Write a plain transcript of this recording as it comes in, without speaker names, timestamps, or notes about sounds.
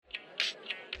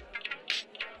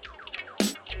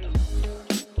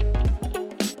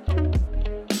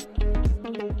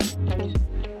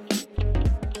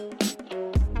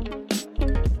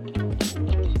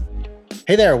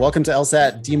Hey there, welcome to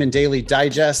LSAT Demon Daily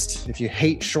Digest. If you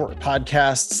hate short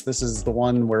podcasts, this is the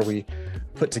one where we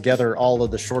put together all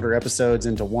of the shorter episodes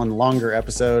into one longer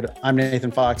episode. I'm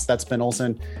Nathan Fox, that's Ben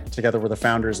Olson. Together we're the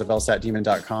founders of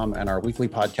LSATdemon.com and our weekly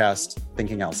podcast,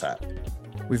 Thinking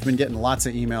LSAT. We've been getting lots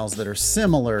of emails that are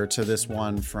similar to this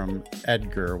one from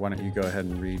Edgar. Why don't you go ahead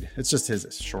and read? It's just his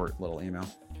short little email.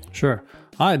 Sure.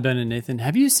 Hi, Ben and Nathan.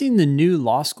 Have you seen the new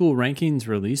law school rankings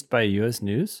released by U.S.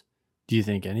 News? Do you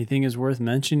think anything is worth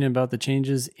mentioning about the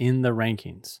changes in the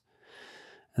rankings?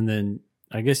 And then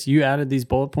I guess you added these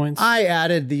bullet points. I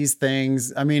added these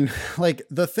things. I mean, like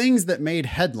the things that made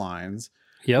headlines,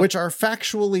 which are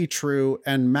factually true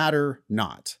and matter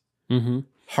not. Mm-hmm.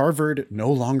 Harvard, no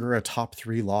longer a top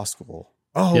 3 law school.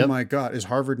 Oh my God. Is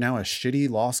Harvard now a shitty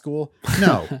law school?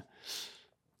 No.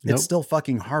 It's still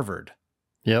fucking Harvard.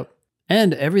 Yep.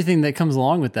 And everything that comes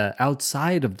along with that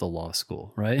outside of the law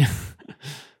school, right?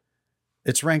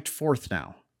 It's ranked 4th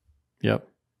now. Yep.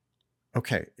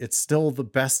 Okay. It's still the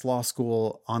best law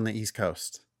school on the East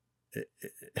Coast.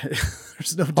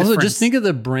 There's no difference. Also, just think of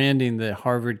the branding that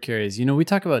Harvard carries. You know, we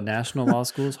talk about national law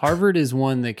schools. Harvard is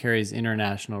one that carries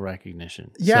international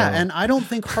recognition. Yeah, and I don't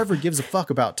think Harvard gives a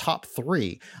fuck about top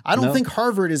 3. I don't think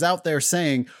Harvard is out there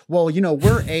saying, well, you know,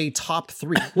 we're a top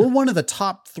 3. We're one of the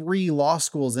top 3 law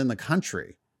schools in the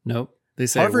country. Nope. They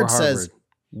say Harvard we're Harvard. says,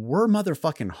 we're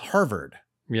motherfucking Harvard.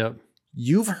 Yep.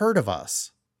 You've heard of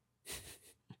us.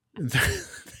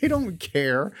 They don't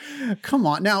care. Come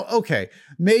on. Now, okay,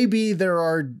 maybe there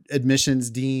are admissions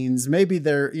deans. Maybe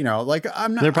they're, you know, like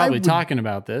I'm not. They're probably talking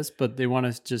about this, but they want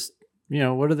to just, you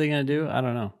know, what are they going to do? I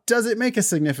don't know. Does it make a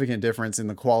significant difference in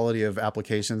the quality of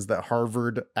applications that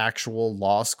Harvard actual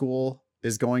law school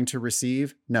is going to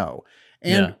receive? No.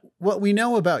 And what we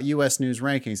know about U.S. News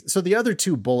rankings. So the other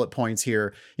 2 bullet points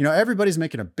here, you know, everybody's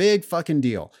making a big fucking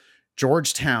deal.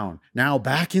 Georgetown, now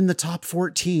back in the top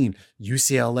 14.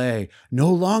 UCLA,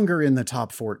 no longer in the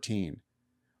top 14.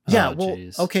 Yeah,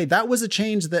 okay, that was a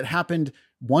change that happened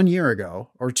 1 year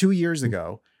ago or 2 years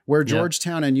ago where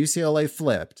Georgetown and UCLA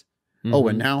flipped. Mm-hmm. Oh,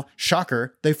 and now,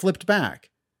 shocker, they flipped back.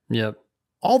 Yep.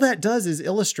 All that does is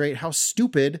illustrate how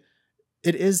stupid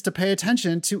it is to pay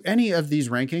attention to any of these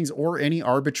rankings or any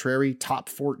arbitrary top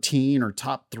 14 or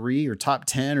top 3 or top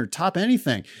 10 or top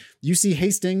anything. UC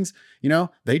Hastings, you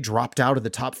know, they dropped out of the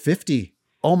top 50.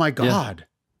 Oh my God.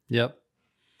 Yep.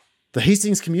 The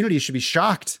Hastings community should be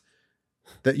shocked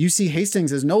that UC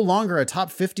Hastings is no longer a top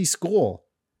 50 school.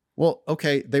 Well,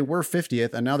 okay, they were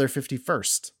 50th and now they're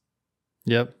 51st.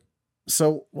 Yep.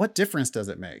 So what difference does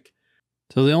it make?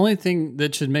 So the only thing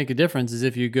that should make a difference is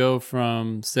if you go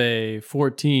from, say,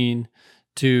 14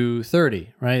 to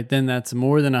 30, right? Then that's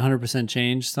more than 100%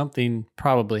 change. Something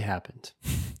probably happened.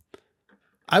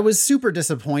 I was super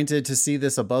disappointed to see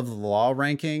this above the law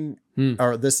ranking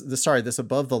or this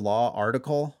above the law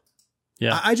article.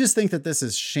 Yeah. I just think that this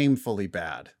is shamefully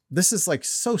bad. This is like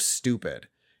so stupid.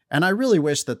 And I really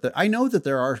wish that I know that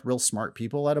there are real smart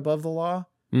people at Above the Law.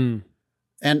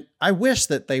 And I wish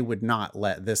that they would not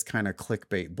let this kind of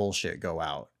clickbait bullshit go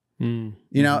out. You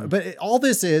know, but all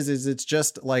this is it's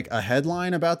just like a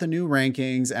headline about the new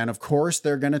rankings. And of course,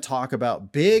 they're going to talk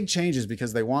about big changes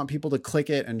because they want people to click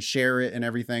it and share it and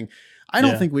everything. I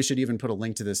don't think we should even put a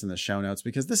link to this in the show notes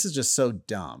because this is just so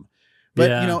dumb. But,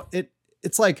 you know,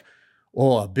 it's like,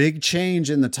 oh, a big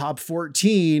change in the top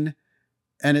 14.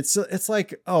 And it's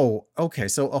like, oh, okay.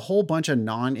 So a whole bunch of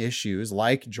non-issues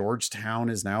like Georgetown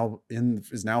is now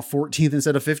 14th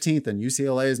instead of 15th and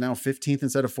UCLA is now 15th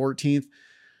instead of 14th.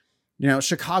 You know,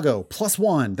 Chicago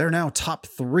 +1, they're now top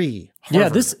 3.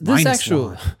 Harvard, this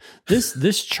actual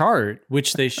this chart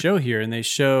which they show here, and they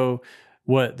show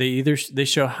what they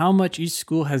show how much each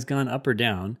school has gone up or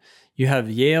down. You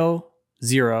have Yale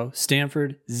 0,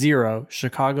 Stanford 0,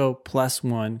 Chicago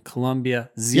 +1, Columbia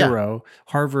 0,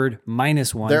 Harvard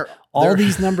 -1. All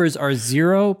these numbers are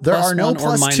 0, there are no +1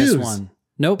 or -1.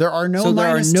 Nope. There are no so there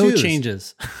are no twos.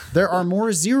 changes. There are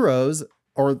more zeros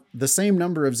or the same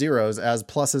number of zeros as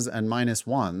pluses and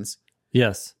 -1s.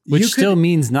 Yes, which still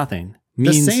means nothing.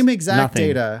 The same exact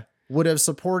data would have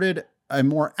supported a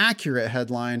more accurate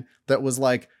headline that was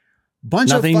like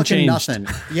bunch of fucking nothing.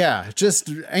 Yeah, just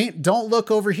don't look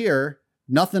over here.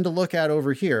 Nothing to look at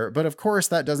over here. But of course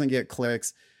that doesn't get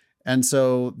clicks. And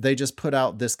so they just put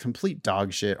out this complete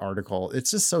dog shit article.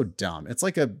 It's just so dumb. It's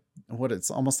like it's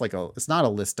not a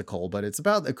listicle, but it's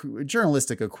about the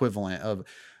journalistic equivalent of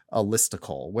a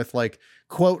listicle with like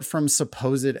quote from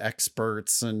supposed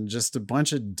experts and just a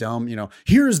bunch of dumb, you know,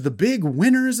 here's the big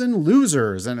winners and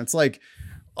losers. And it's like,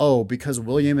 oh, because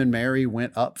William and Mary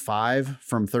went up 5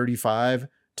 from 35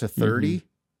 to 30.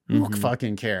 Who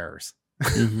fucking cares?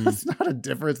 Mm-hmm. It's not a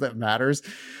difference that matters.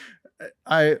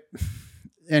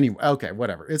 Anyway, okay,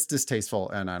 whatever. It's distasteful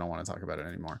and I don't want to talk about it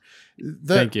anymore.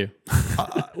 Thank you.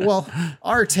 Well,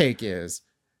 our take is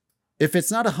if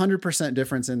it's not 100%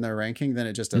 difference in their ranking, then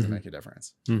it just doesn't make a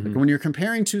difference. Mm-hmm. Like when you're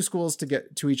comparing two schools to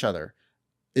get to each other,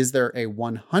 is there a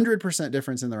 100%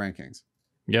 difference in the rankings?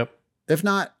 Yep. If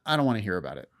not, I don't want to hear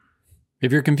about it.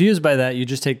 If you're confused by that, you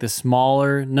just take the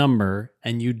smaller number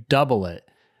and you double it.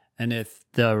 And if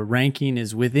the ranking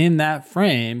is within that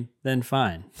frame, then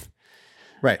fine.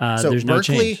 Right. So there's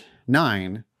Berkeley, no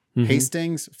 9,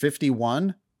 Hastings,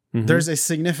 51. There's a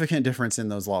significant difference in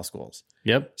those law schools.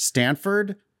 Yep.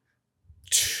 Stanford,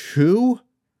 2,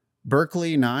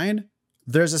 Berkeley, 9.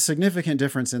 There's a significant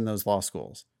difference in those law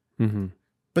schools. Mm-hmm.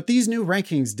 But these new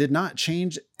rankings did not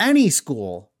change any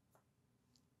school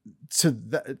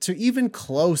to even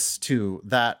close to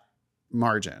that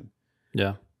margin.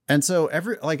 Yeah. And so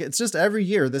it's just every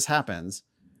year this happens.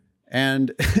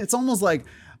 And it's almost like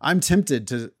I'm tempted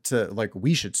to like,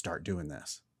 we should start doing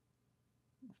this.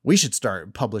 We should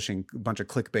start publishing a bunch of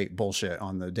clickbait bullshit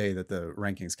on the day that the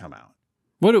rankings come out.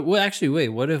 What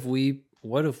if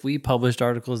we published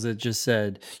articles that just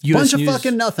said US bunch of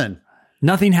fucking nothing.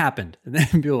 Nothing happened. And then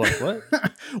people are like,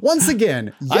 what? Once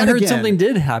again, I heard something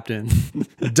did happen.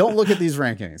 Don't look at these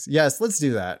rankings. Yes, let's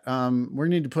do that. We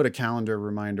need to put a calendar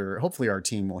reminder. Hopefully our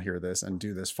team will hear this and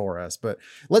do this for us. But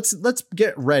let's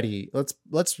get ready.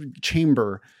 Let's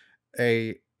chamber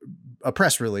a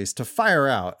press release to fire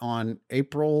out on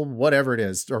April, whatever it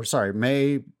is, or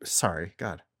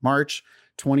March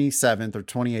 27th or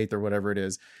 28th or whatever it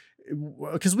is.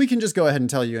 Because we can just go ahead and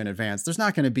tell you in advance, there's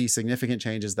not going to be significant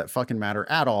changes that fucking matter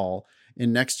at all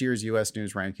in next year's US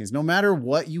News rankings. No matter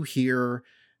what you hear,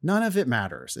 none of it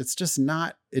matters. It's just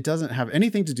not, it doesn't have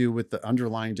anything to do with the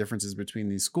underlying differences between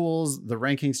these schools. The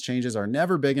rankings changes are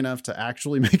never big enough to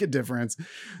actually make a difference.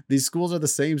 These schools are the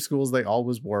same schools they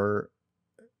always were.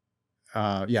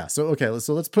 So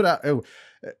let's put out,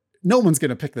 no one's going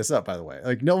to pick this up, by the way.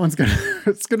 Like no one's going to,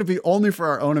 it's going to be only for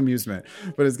our own amusement,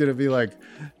 but it's going to be like,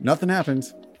 nothing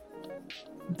happened.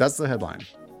 That's the headline.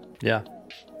 Yeah.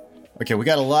 Okay. We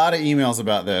got a lot of emails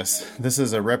about this. This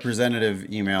is a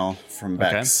representative email from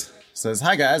Bex. Okay. Says,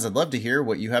 hi guys, I'd love to hear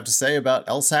what you have to say about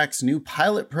LSAC's new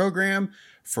pilot program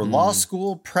for law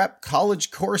school prep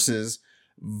college courses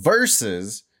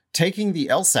versus taking the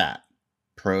LSAT.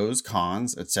 Pros,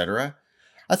 cons, etc.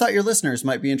 I thought your listeners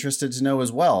might be interested to know as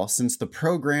well, since the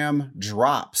program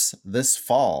drops this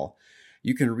fall.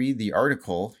 You can read the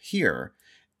article here.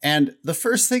 And the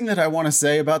first thing that I want to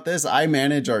say about this, I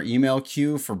manage our email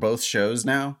queue for both shows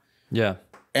now. Yeah.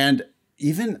 And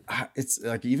even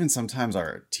sometimes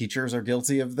our teachers are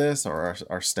guilty of this, or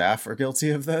our staff are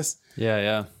guilty of this.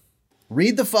 Yeah.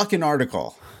 Read the fucking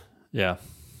article. Yeah.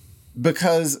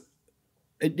 Because,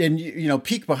 and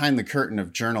peek behind the curtain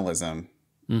of journalism.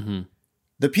 Mm-hmm.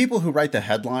 The people who write the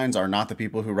headlines are not the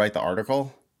people who write the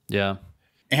article. Yeah.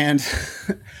 And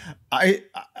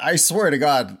I swear to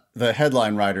God, the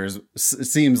headline writers, it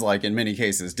seems like in many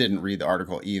cases, didn't read the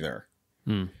article either.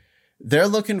 They're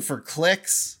looking for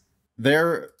clicks.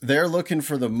 They're looking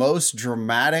for the most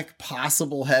dramatic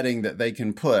possible heading that they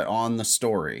can put on the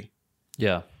story.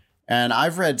 Yeah. And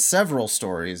I've read several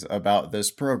stories about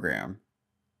this program.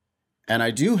 And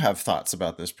I do have thoughts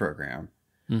about this program.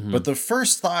 But the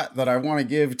first thought that I want to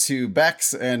give to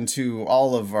Bex and to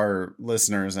all of our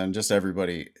listeners and just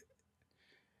everybody,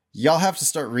 y'all have to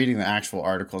start reading the actual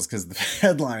articles because the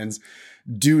headlines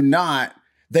do not,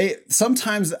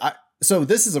 so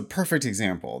this is a perfect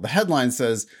example. The headline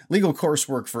says legal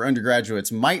coursework for undergraduates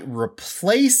might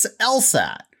replace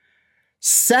LSAT,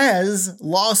 says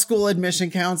Law School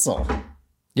Admission Council.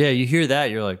 Yeah, you hear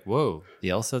that, you're like, whoa, the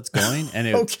LSAT's going?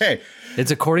 And okay.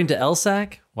 It's according to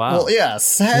LSAC? Wow. Well, yeah,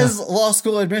 says Law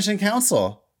School Admission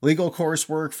Council. Legal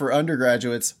coursework for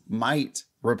undergraduates might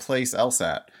replace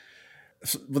LSAT.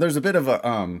 But there's a bit of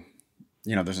a,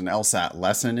 there's an LSAT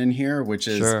lesson in here, which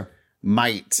is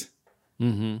might.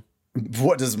 Mm-hmm.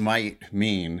 What does might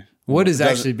mean? What is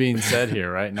actually being said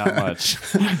here, right? Not much.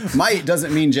 Might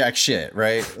doesn't mean jack shit,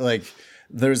 right? Like,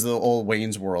 there's the old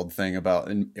Wayne's World thing about,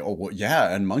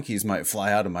 and monkeys might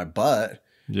fly out of my butt.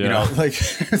 Yeah.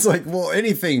 It's like, well,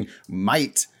 anything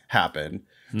might happen.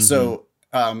 Mm-hmm. So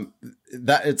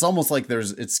that it's almost like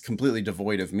it's completely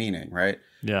devoid of meaning, right?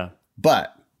 Yeah.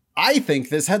 But I think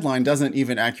this headline doesn't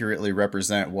even accurately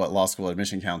represent what Law School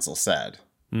Admission Council said.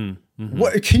 Mm-hmm.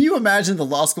 What can you imagine the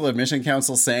Law School Admission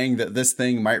Council saying that this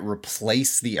thing might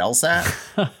replace the LSAT?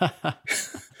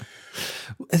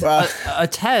 A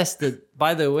test that,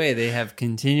 by the way, they have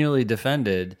continually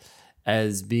defended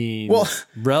as being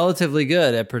relatively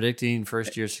good at predicting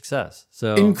first year success.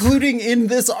 So, including in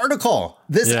this article,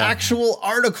 this actual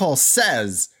article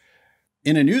says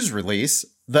in a news release,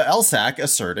 the LSAC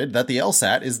asserted that the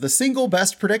LSAT is the single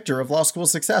best predictor of law school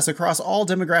success across all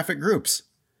demographic groups.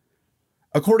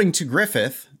 According to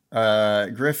Griffith,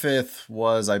 Griffith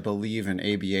was, I believe, an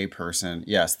ABA person.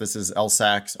 Yes, this is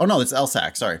LSAC's. Oh, no, it's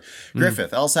LSAC. Sorry.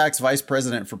 Griffith, LSAC's vice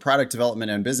president for product development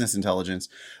and business intelligence.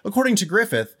 According to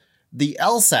Griffith, the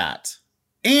LSAT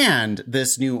and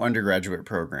this new undergraduate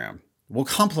program will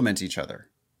complement each other.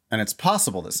 And it's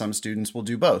possible that some students will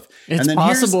do both. It's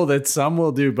possible that some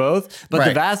will do both, but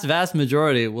the vast, vast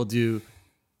majority will do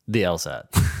the LSAT.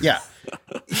 Yeah.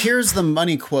 Here's the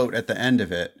money quote at the end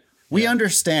of it. We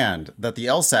understand that the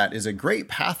LSAT is a great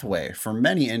pathway for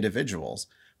many individuals,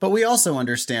 but we also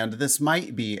understand this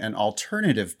might be an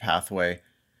alternative pathway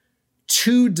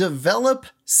to develop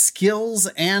skills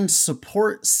and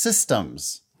support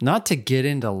systems. Not to get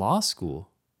into law school.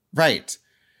 Right.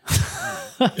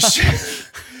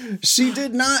 She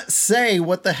did not say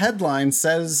what the headline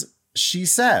says she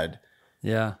said.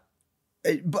 Yeah.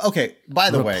 Okay, by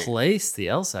the way. Replace the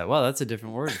LSAT. Wow, that's a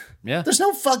different word. Yeah. There's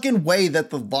no fucking way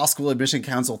that the Law School Admission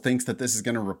Council thinks that this is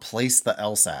going to replace the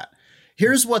LSAT.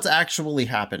 Here's what's actually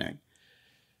happening.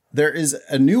 There is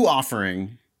a new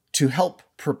offering to help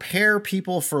prepare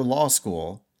people for law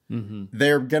school. Mm-hmm.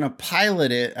 They're going to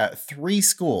pilot it at 3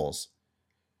 schools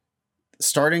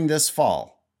starting this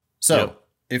fall. So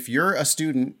if you're a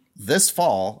student this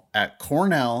fall at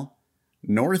Cornell,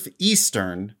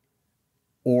 Northeastern,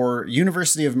 or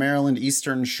University of Maryland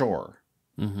Eastern Shore,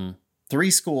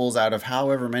 3 schools out of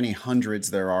however many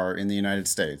hundreds there are in the United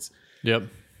States. Yep.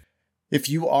 If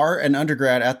you are an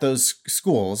undergrad at those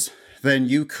schools, then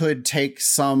you could take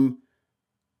some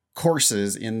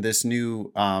courses in this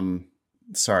new,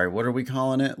 what are we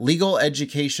calling it? Legal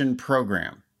education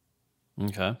program.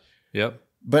 Okay. Yep.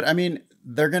 But I mean,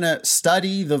 they're going to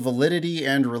study the validity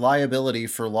and reliability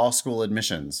for law school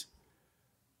admissions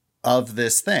of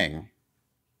this thing.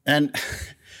 And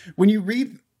when you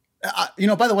read,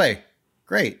 by the way,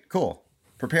 great, cool.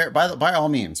 Prepare by all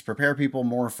means, prepare people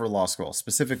more for law school,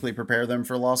 specifically prepare them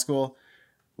for law school.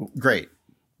 Great.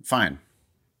 Fine.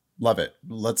 Love it.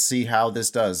 Let's see how this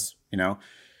does,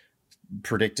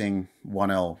 predicting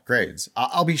 1L grades.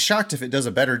 I'll be shocked if it does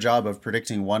a better job of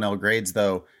predicting 1L grades,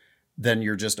 though, than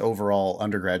your just overall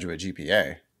undergraduate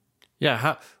GPA.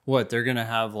 Yeah. They're going to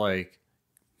have like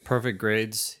perfect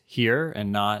grades here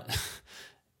and not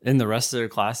in the rest of their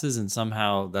classes, and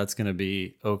somehow that's going to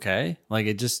be okay. Like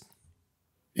it just.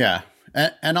 Yeah.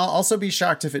 And I'll also be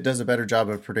shocked if it does a better job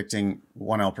of predicting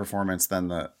 1L performance than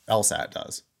the LSAT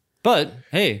does. But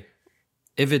hey,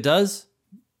 if it does,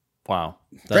 wow,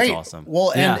 that's great. Awesome.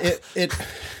 Well, and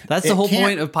that's the whole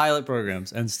point of pilot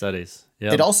programs and studies.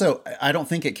 Yep. It also, I don't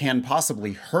think it can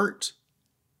possibly hurt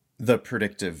the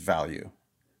predictive value,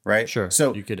 right? Sure.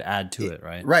 So you could add to it,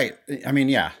 right? Right. I mean,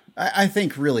 yeah. I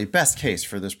think really best case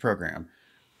for this program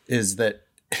is that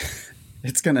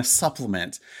it's going to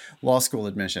supplement law school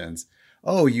admissions.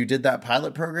 Oh, you did that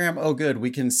pilot program? Oh, good. We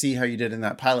can see how you did in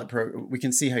that we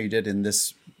can see how you did in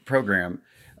this program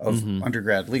of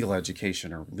undergrad legal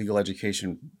education or legal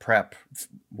education prep,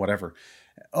 whatever.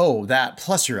 Oh, that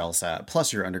plus your LSAT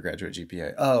plus your undergraduate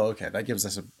GPA. Oh, okay. That gives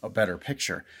us a better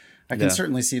picture. I can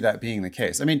certainly see that being the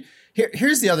case. I mean,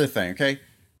 here's the other thing, okay?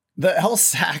 The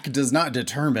LSAC does not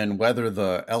determine whether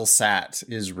the LSAT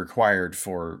is required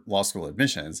for law school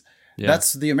admissions. Yeah.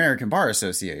 That's the American Bar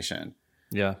Association.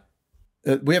 Yeah.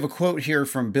 We have a quote here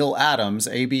from Bill Adams,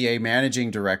 ABA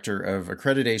Managing Director of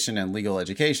Accreditation and Legal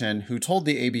Education, who told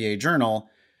the ABA Journal,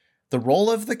 the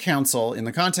role of the council in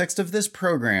the context of this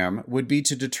program would be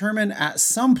to determine at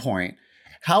some point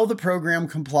how the program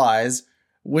complies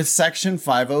with Section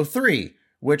 503,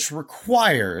 which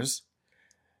requires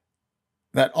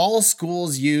that all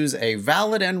schools use a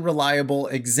valid and reliable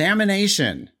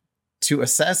examination to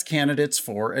assess candidates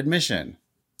for admission.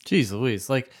 Jeez Louise,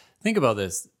 like, think about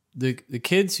this. The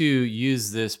kids who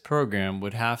use this program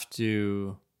would have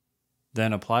to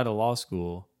then apply to law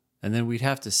school, and then we'd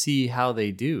have to see how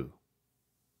they do.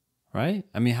 Right?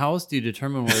 I mean, how else do you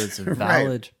determine whether it's a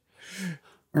valid...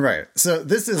 Right. So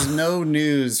this is no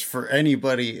news for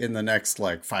anybody in the next,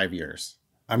 5 years.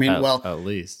 I mean, at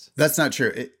least. That's not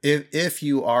true. If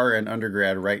you are an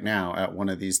undergrad right now at one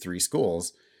of these 3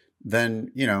 schools,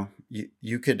 then,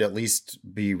 you could at least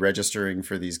be registering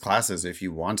for these classes if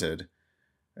you wanted.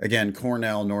 Again,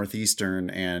 Cornell, Northeastern,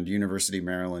 and University of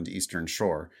Maryland Eastern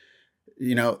Shore.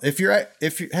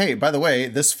 Hey, by the way,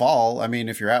 this fall, I mean,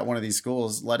 if you're at one of these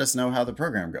schools, let us know how the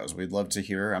program goes. We'd love to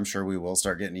hear. I'm sure we will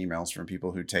start getting emails from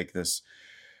people who take this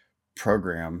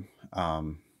program.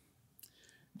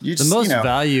 The most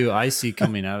value I see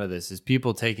coming out of this is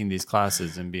people taking these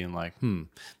classes and being like,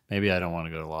 maybe I don't want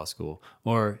to go to law school.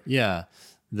 Or, yeah,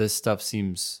 this stuff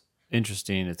seems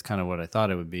interesting. It's kind of what I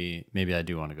thought it would be. Maybe I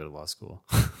do want to go to law school.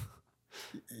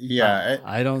 Yeah.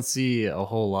 I don't see a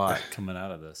whole lot coming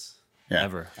out of this. Yeah.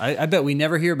 Ever. I bet we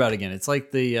never hear about it again. It's like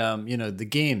the, the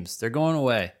games. They're going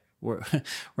away. We're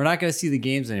not going to see the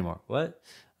games anymore. What?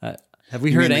 Have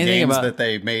we heard anything about that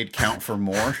they made count for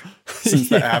more since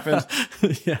that happened?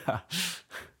 Yeah.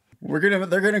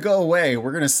 They're gonna go away.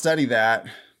 We're gonna study that.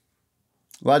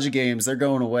 Logic games, they're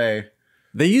going away.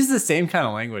 They use the same kind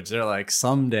of language. They're like,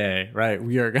 someday, right?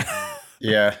 We are gonna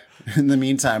Yeah. In the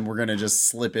meantime, we're gonna just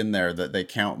slip in there that they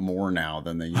count more now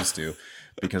than they used to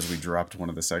because we dropped one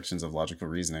of the sections of logical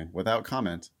reasoning without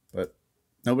comment. But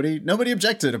nobody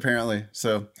objected apparently.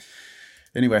 So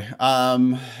anyway,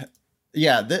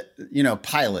 yeah,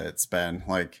 pilots, Ben,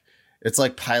 like it's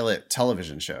like pilot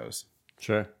television shows.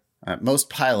 Sure. Most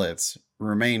pilots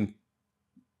remain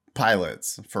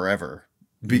pilots forever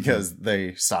because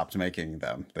they stopped making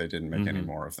them. They didn't make any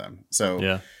more of them. So,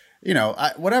 yeah.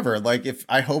 Whatever. Like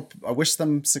I wish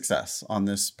them success on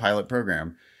this pilot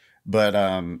program. But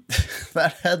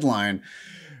that headline,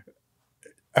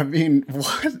 I mean,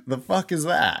 what the fuck is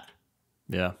that?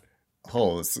 Yeah.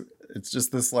 Oh, it's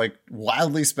just this like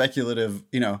wildly speculative,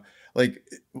 like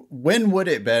when would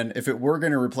it, Ben, if it were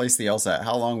going to replace the LSAT,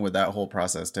 how long would that whole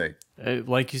process take?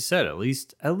 Like you said, at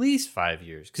least 5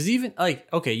 years. Because even like,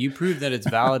 okay, you proved that it's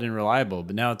valid and reliable,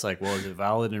 but now it's like, well, is it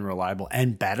valid and reliable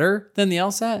and better than the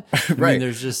LSAT? Right. I mean,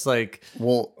 there's just like,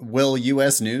 well, will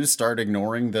U.S. News start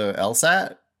ignoring the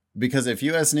LSAT? Because if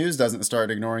U.S. News doesn't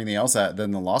start ignoring the LSAT,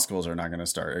 then the law schools are not going to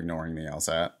start ignoring the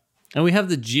LSAT. And we have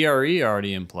the GRE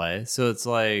already in play, so it's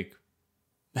like,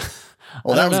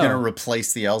 well, that was going to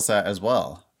replace the LSAT as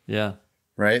well. Yeah.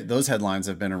 Right? Those headlines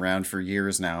have been around for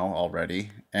years now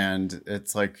already. And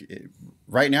it's like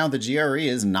right now, the GRE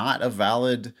is not a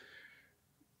valid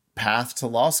path to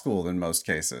law school in most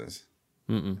cases.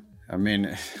 I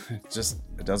mean,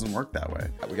 it doesn't work that way.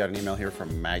 We got an email here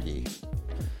from Maggie.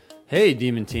 Hey,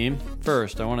 Demon Team.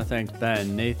 First, I want to thank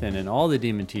Ben, Nathan, and all the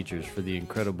Demon teachers for the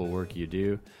incredible work you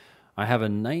do. I have a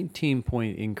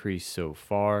 19-point increase so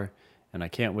far, and I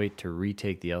can't wait to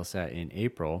retake the LSAT in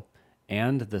April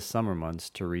and the summer months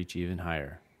to reach even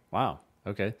higher. Wow.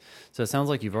 Okay. So it sounds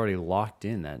like you've already locked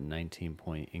in that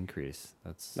 19-point increase.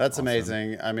 That's awesome.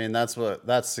 Amazing. I mean,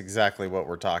 that's exactly what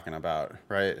we're talking about,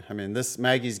 right? I mean,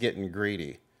 Maggie's getting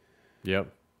greedy.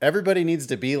 Yep. Everybody needs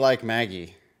to be like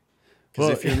Maggie.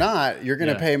 Because if you're not, you're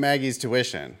going to pay Maggie's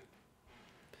tuition.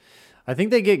 I think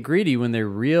they get greedy when they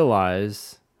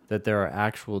realize that there are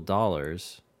actual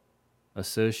dollars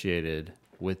associated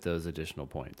with those additional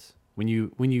points. When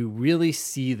you really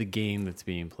see the game that's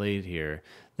being played here,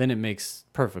 then it makes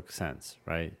perfect sense,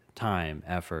 right? Time,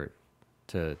 effort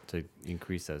to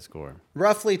increase that score.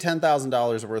 Roughly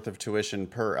 $10,000 worth of tuition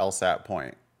per LSAT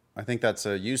point. I think that's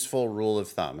a useful rule of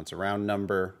thumb. It's a round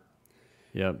number.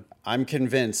 Yep. I'm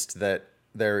convinced that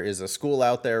there is a school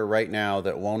out there right now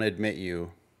that won't admit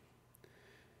you.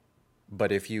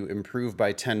 But if you improve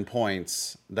by 10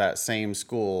 points, that same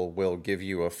school will give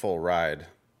you a full ride.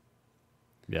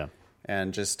 Yeah.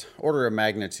 And just order of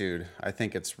magnitude, I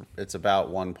think it's about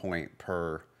 1 point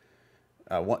per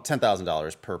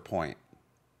 $10,000 per point.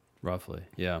 Roughly.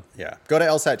 Yeah. Yeah. Go to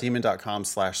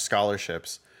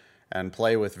lsatdemon.com/scholarships and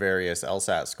play with various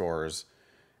LSAT scores.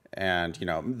 And,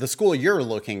 the school you're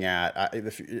looking at,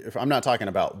 if I'm not talking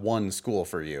about one school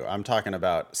for you, I'm talking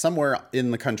about somewhere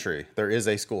in the country, there is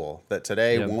a school that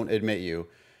today won't admit you.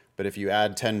 But if you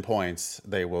add 10 points,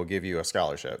 they will give you a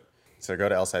scholarship. So go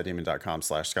to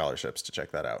lsatdemon.com/scholarships to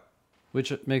check that out.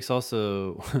 Which makes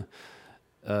also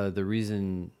the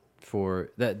reason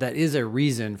for that is a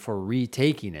reason for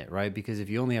retaking it, right? Because if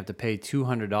you only have to pay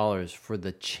 $200 for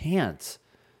the chance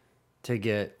to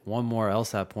get one more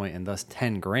LSAT point and thus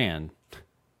 10 grand,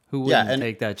 who wouldn't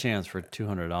take that chance for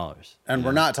 $200? And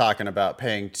we're not talking about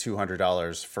paying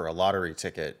 $200 for a lottery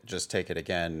ticket. Just take it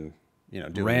again, do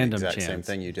the exact same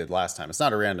thing you did last time. It's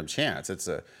not a random chance. It's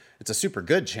a super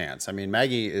good chance. I mean,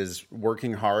 Maggie is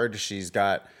working hard. She's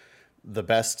got the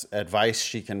best advice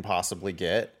she can possibly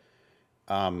get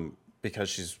because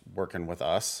she's working with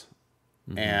us.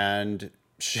 Mm-hmm. And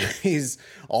she's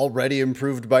already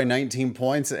improved by 19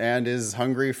 points and is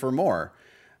hungry for more.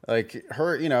 Like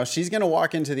her, she's going to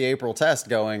walk into the April test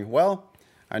going, well,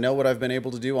 I know what I've been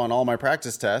able to do on all my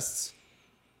practice tests.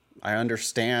 I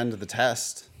understand the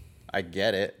test. I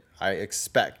get it. I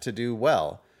expect to do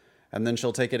well. And then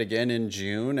she'll take it again in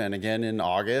June and again in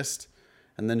August.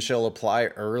 and then she'll apply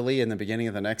early in the beginning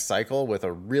of the next cycle with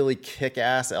a really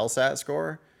kick-ass LSAT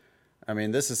score. I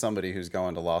mean, this is somebody who's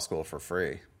going to law school for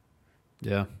free.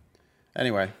 Yeah.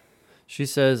 Anyway. She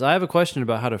says, I have a question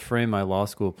about how to frame my law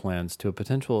school plans to a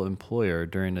potential employer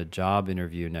during a job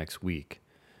interview next week.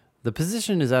 The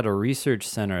position is at a research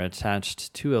center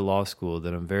attached to a law school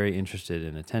that I'm very interested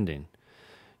in attending.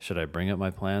 Should I bring up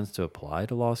my plans to apply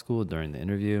to law school during the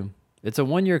interview? It's a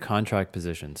 1-year contract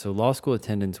position, so law school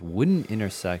attendance wouldn't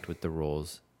intersect with the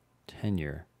role's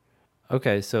tenure.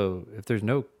 Okay, so if there's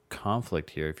no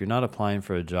conflict here, if you're not applying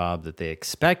for a job that they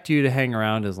expect you to hang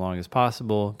around as long as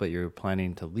possible, but you're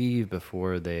planning to leave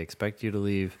before they expect you to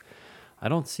leave, I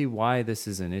don't see why this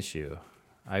is an issue.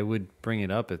 I would bring it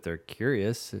up if they're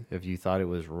curious, if you thought it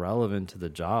was relevant to the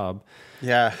job.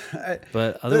 Yeah.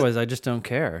 But otherwise, I just don't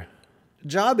care.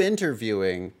 Job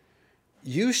interviewing,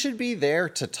 you should be there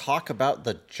to talk about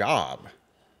the job.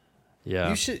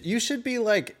 Yeah. You should be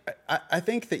like, I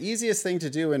think the easiest thing to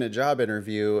do in a job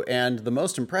interview and the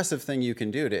most impressive thing you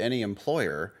can do to any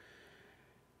employer,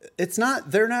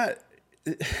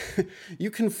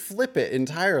 you can flip it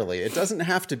entirely. It doesn't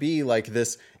have to be like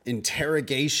this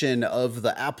interrogation of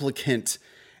the applicant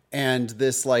and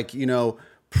this like,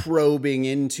 probing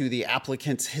into the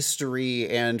applicant's history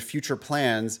and future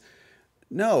plans.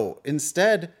 No,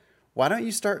 instead, why don't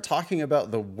you start talking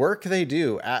about the work they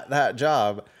do at that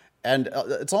job? And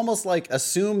it's almost like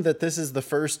assume that this is the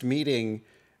first meeting.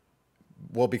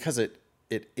 Well, because it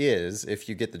is, if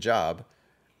you get the job,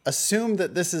 assume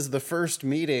that this is the first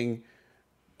meeting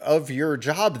of your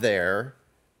job there.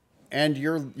 And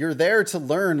you're there to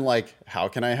learn, like, how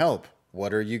can I help?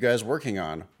 What are you guys working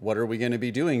on? What are we going to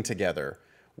be doing together?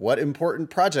 What important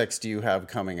projects do you have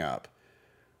coming up?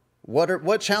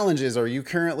 What challenges are you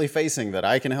currently facing that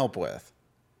I can help with?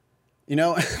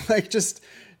 Like just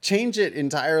change it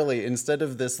entirely instead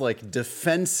of this like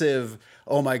defensive,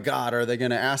 oh my God, are they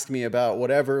going to ask me about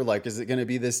whatever? Like, is it going to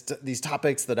be these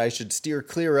topics that I should steer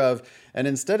clear of? And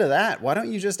instead of that, why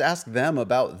don't you just ask them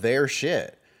about their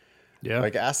shit? Yeah.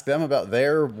 Like ask them about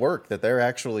their work that they're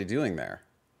actually doing there.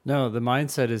 No, the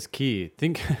mindset is key.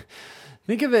 Think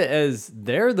of it as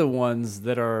they're the ones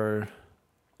that are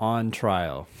on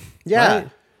trial. Yeah. Right?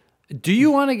 Do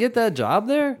you want to get that job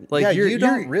there? Like, yeah, you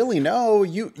don't really know.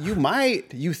 You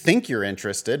think you're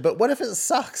interested, but what if it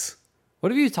sucks?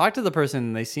 What if you talk to the person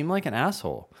and they seem like an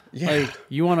asshole? Yeah. Like,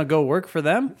 you want to go work for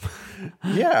them?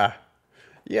 Yeah.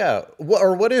 Yeah.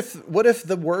 Or what if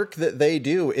the work that they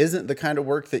do isn't the kind of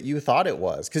work that you thought it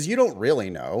was? Because you don't really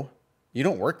know. You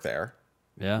don't work there.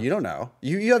 Yeah. You don't know.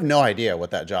 You have no idea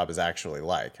what that job is actually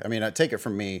like. I mean, I take it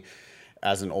from me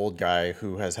as an old guy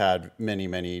who has had many,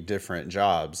 many different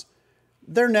jobs.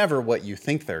 They're never what you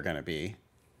think they're going to be.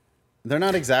 They're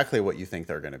not exactly what you think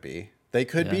they're going to be. They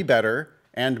could be better,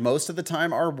 and most of the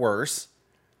time are worse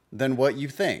than what you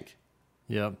think.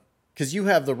 Yep. Because you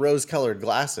have the rose-colored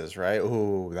glasses, right?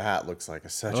 Oh, that looks like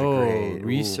such a great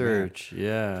research.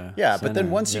 Yeah. Yeah, but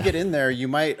then once you get in there,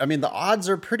 the odds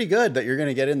are pretty good that you're going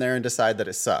to get in there and decide that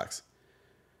it sucks.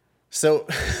 So,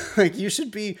 like, you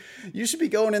should be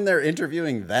going in there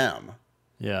interviewing them.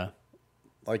 Yeah.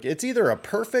 Like, it's either a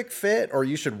perfect fit or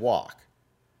you should walk.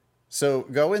 So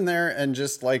go in there and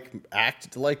just like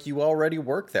act like you already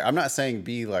work there. I'm not saying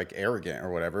be like arrogant or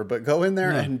whatever, but go in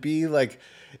there and be like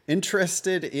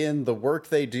interested in the work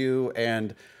they do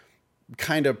and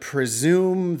kind of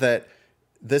presume that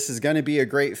this is going to be a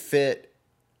great fit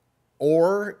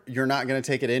or you're not going to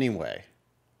take it anyway.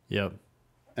 Yep.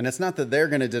 And it's not that they're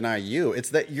going to deny you. It's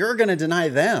that you're going to deny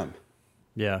them.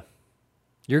 Yeah.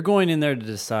 You're going in there to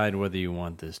decide whether you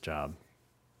want this job.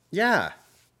 Yeah.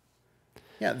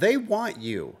 Yeah, they want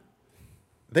you.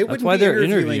 They That's wouldn't why be they're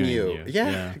interviewing interviewing you. you.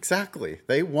 Yeah, exactly.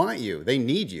 They want you. They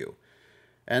need you.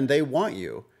 And they want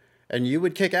you. And you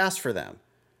would kick ass for them.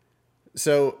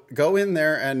 So go in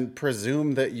there and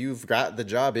presume that you've got the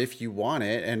job if you want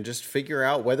it and just figure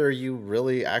out whether you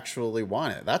really actually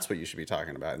want it. That's what you should be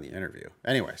talking about in the interview.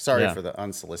 Anyway, sorry for the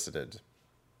unsolicited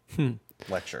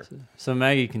lecture. So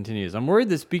Maggie continues, I'm worried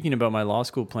that speaking about my law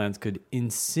school plans could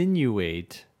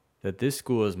insinuate that this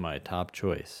school is my top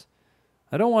choice.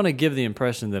 I don't want to give the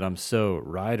impression that I'm so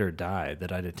ride or die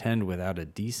that I'd attend without a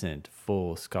decent,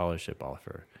 full scholarship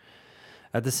offer.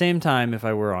 At the same time, if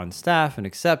I were on staff and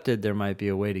accepted, there might be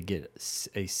a way to get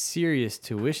a serious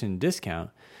tuition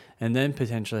discount and then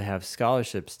potentially have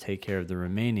scholarships take care of the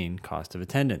remaining cost of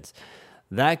attendance.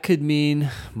 That could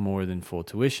mean more than full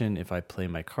tuition if I play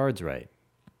my cards right.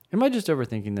 Am I just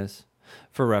overthinking this?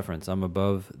 For reference, I'm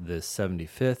above the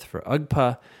 75th for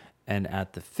UGPA and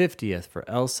at the 50th for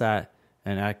LSAT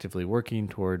and actively working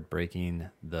toward breaking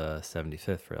the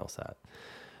 75th for LSAT.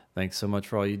 Thanks so much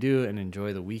for all you do, and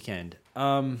enjoy the weekend.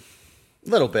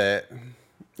 Little bit.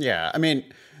 Yeah. I mean,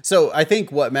 so I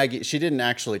think what Maggie, she didn't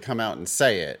actually come out and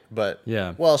say it, but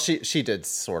yeah. Well, she did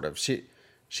sort of.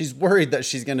 She's worried that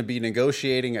she's going to be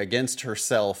negotiating against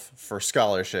herself for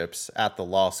scholarships at the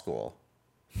law school.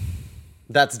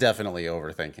 That's definitely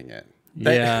overthinking it.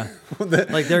 Yeah.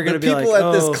 Like they're going to be like, people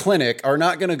at this clinic are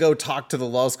not going to go talk to the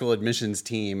law school admissions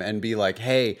team and be like,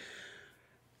 hey,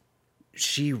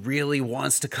 she really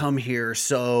wants to come here.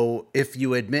 So if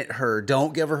you admit her,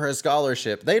 don't give her a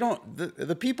scholarship. They don't,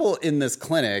 the people in this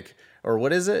clinic, or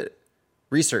what is it?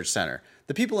 Research center.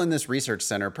 The people in this research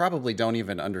center probably don't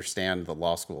even understand the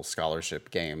law school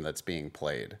scholarship game that's being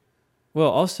played. Well,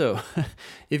 also,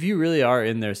 if you really are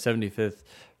in their 75th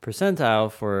percentile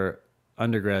for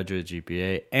undergraduate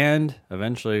GPA and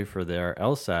eventually for their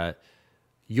LSAT,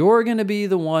 you're going to be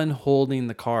the one holding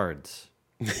the cards.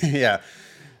 Yeah.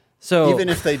 So even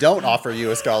if they don't offer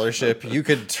you a scholarship, you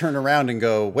could turn around and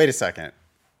go, wait a second.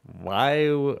 Why?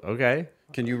 Okay.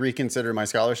 Can you reconsider my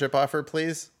scholarship offer,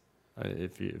 please?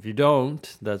 If you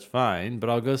don't, that's fine, but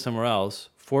I'll go somewhere else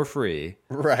for free.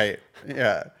 Right.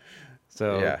 Yeah.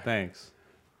 So yeah. Thanks.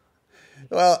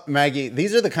 Well, Maggie,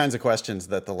 these are the kinds of questions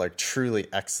that the truly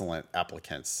excellent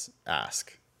applicants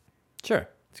ask. Sure.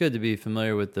 It's good to be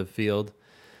familiar with the field,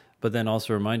 but then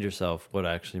also remind yourself what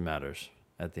actually matters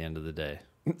at the end of the day.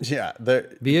 Yeah.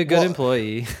 Be a good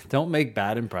employee. Don't make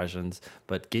bad impressions,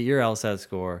 but get your LSAT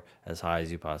score as high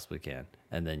as you possibly can,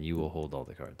 and then you will hold all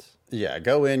the cards. Yeah.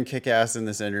 Go in, kick ass in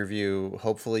this interview.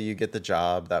 Hopefully you get the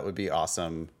job. That would be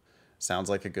awesome.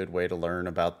 Sounds like a good way to learn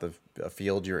about a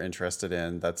field you're interested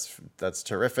in. That's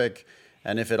terrific.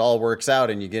 And if it all works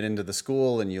out and you get into the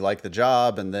school and you like the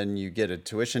job and then you get a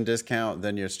tuition discount,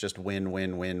 then it's just win,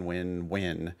 win, win, win,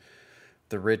 win.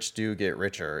 The rich do get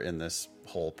richer in this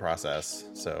whole process.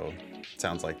 So it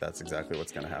sounds like that's exactly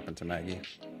what's going to happen to Maggie.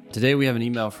 Today we have an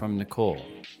email from Nicole.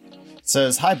 It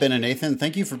says, hi, Ben and Nathan.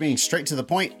 Thank you for being straight to the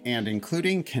point and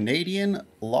including Canadian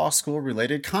law school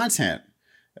related content!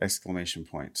 Exclamation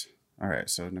point. All right.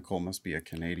 So Nicole must be a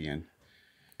Canadian.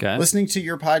 Okay. Listening to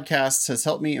your podcasts has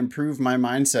helped me improve my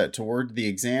mindset toward the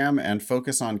exam and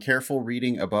focus on careful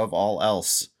reading above all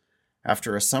else.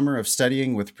 After a summer of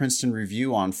studying with Princeton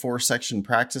Review on 4-section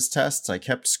practice tests, I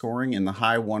kept scoring in the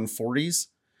high 140s.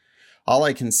 All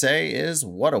I can say is,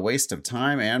 what a waste of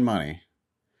time and money.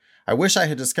 I wish I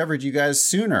had discovered you guys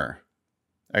sooner!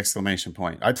 Exclamation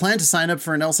point. I plan to sign up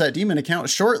for an LSAT Demon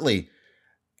account shortly!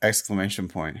 Exclamation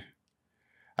point.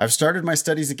 I've started my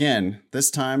studies again, this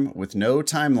time with no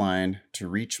timeline to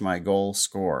reach my goal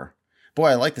score. Boy,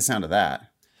 I like the sound of that.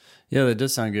 Yeah, that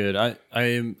does sound good.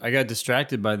 I got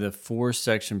distracted by the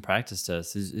 4-section practice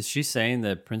test. Is she saying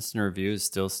that Princeton Review is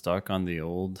still stuck on the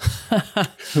old?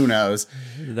 Who knows?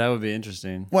 That would be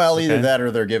interesting. Well, either that or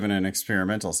they're given an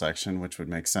experimental section, which would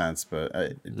make sense. But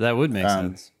that would make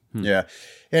sense. Yeah.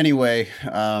 Anyway,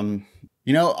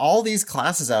 all these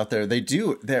classes out there,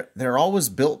 they're always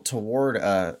built toward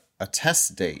a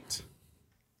test date.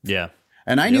 Yeah.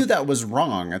 And I knew that was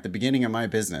wrong at the beginning of my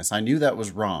business. I knew that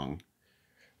was wrong.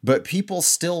 But people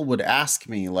still would ask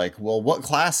me, like, well, what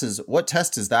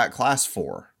test is that class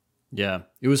for? Yeah.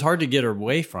 It was hard to get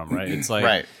away from, right? It's like,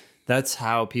 right. That's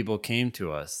how people came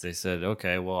to us. They said,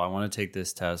 okay, well, I want to take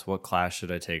this test. What class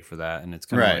should I take for that? And it's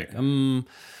kind of like,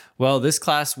 well, this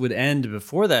class would end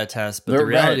before that test, but the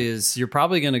reality is you're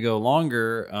probably going to go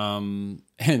longer.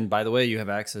 And by the way, you have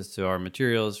access to our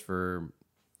materials for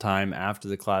time after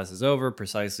the class is over,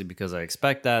 precisely because I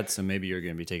expect that. So maybe you're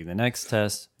going to be taking the next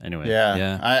test anyway.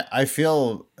 Yeah. I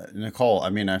feel, Nicole, I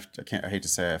mean, I hate to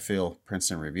say I feel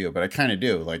Princeton Review, but I kind of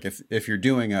do. Like if you're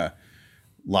doing a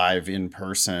live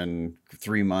in-person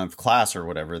 3-month class or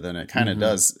whatever, then it kind of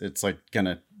does. It's like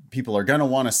people are going to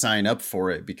want to sign up for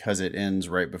it because it ends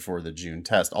right before the June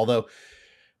test. Although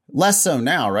less so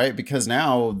now, right? Because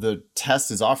now the test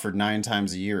is offered 9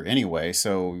 times a year anyway.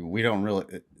 So we don't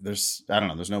really, there's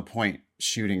no point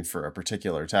shooting for a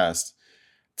particular test.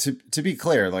 To be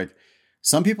clear, like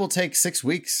some people take 6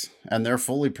 weeks and they're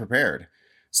fully prepared.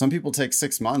 Some people take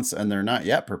 6 months and they're not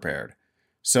yet prepared.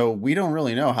 So we don't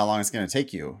really know how long it's going to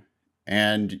take you.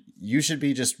 And you should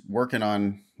be just working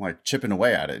on like chipping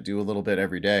away at it. Do a little bit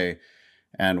every day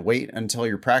and wait until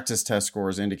your practice test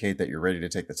scores indicate that you're ready to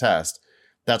take the test.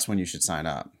 That's when you should sign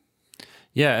up.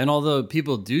 Yeah. And although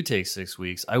people do take 6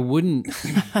 weeks,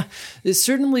 it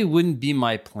certainly wouldn't be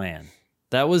my plan.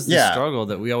 That was the struggle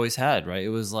that we always had, right? It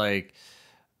was like,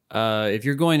 if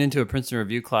you're going into a Princeton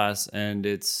Review class and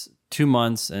it's 2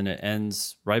 months and it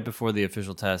ends right before the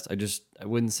official test, I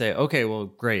wouldn't say, okay, well,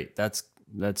 great. That's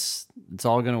it's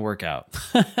all going to work out.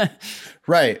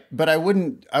 Right. But I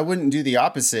wouldn't do the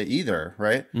opposite either.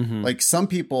 Right. Mm-hmm. Like some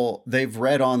people, they've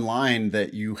read online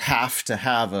that you have to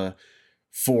have a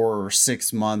 4 or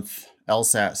 6 month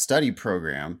LSAT study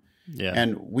program. Yeah.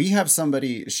 And we have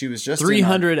somebody, she was just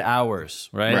 300 hours,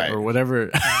 right? Or whatever.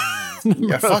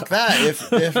 Yeah, fuck that.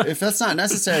 If that's not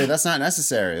necessary, that's not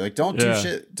necessary. Like, don't do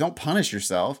shit. Don't punish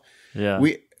yourself. Yeah.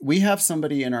 We have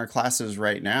somebody in our classes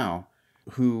right now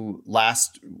who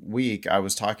last week I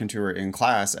was talking to her in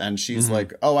class and she's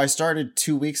like, oh, I started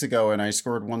 2 weeks ago and I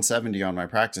scored 170 on my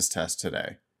practice test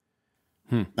today.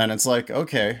 And it's like,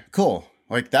 okay, cool.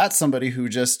 Like that's somebody who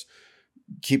just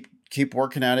keep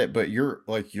working at it, but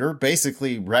you're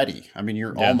basically ready. I mean,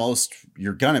 you're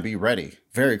gonna be ready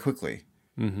very quickly.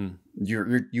 Mm-hmm.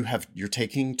 You're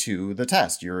taking to the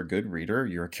test. You're a good reader.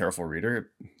 You're a careful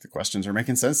reader. The questions are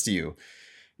making sense to you.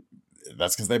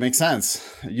 That's because they make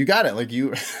sense. You got it. Like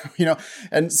you know,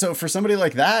 and so for somebody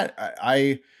like that,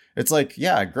 it's like,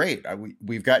 yeah, great.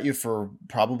 We've got you for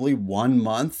probably 1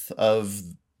 month of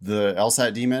the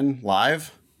LSAT Demon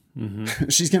live. Mm-hmm.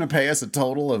 She's going to pay us a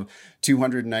total of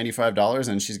 $295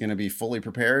 and she's going to be fully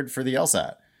prepared for the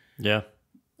LSAT. Yeah.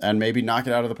 And maybe knock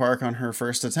it out of the park on her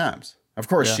first attempt. Of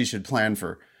course, she should plan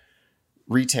for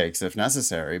retakes if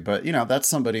necessary. But, you know, that's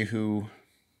somebody who,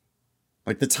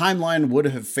 like, the timeline would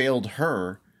have failed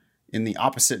her in the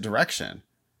opposite direction.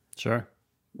 Sure.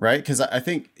 Right? Because I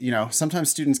think, you know, sometimes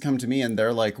students come to me and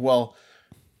they're like, well,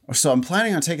 so I'm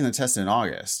planning on taking the test in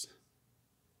August.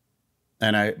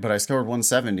 But I scored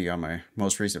 170 on my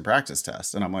most recent practice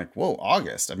test. And I'm like, whoa,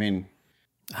 August. I mean,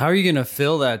 how are you going to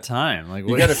fill that time? Like,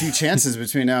 you got a few chances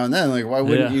between now and then. Like, why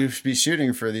wouldn't you be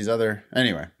shooting for these other?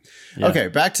 Anyway. Yeah. Okay.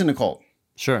 Back to Nicole.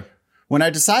 Sure. When I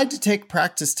decide to take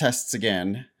practice tests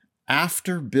again,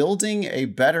 after building a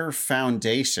better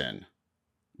foundation,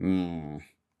 I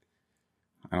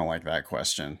don't like that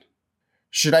question.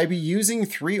 Should I be using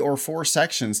 3 or 4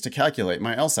 sections to calculate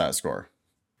my LSAT score?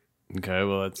 Okay,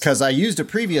 well, that's because I used a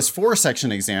previous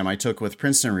 4-section exam I took with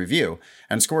Princeton Review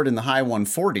and scored in the high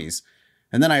 140s.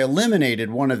 And then I eliminated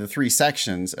one of the 3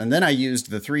 sections. And then I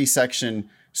used the 3-section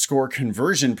score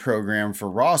conversion program for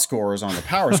raw scores on the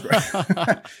Power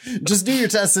Score. Just do your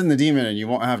tests in the Demon and you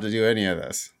won't have to do any of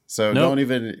this. So Don't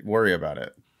even worry about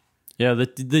it. Yeah,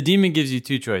 the Demon gives you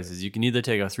 2 choices. You can either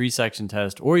take a 3-section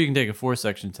test or you can take a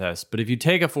 4-section test. But if you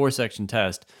take a 4-section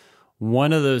test,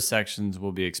 one of those sections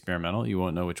will be experimental. You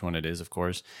won't know which one it is, of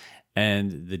course.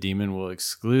 And the Demon will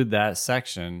exclude that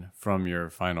section from your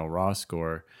final raw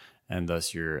score and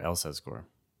thus your LSAT score.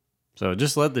 So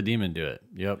just let the Demon do it.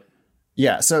 Yep.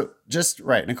 Yeah. So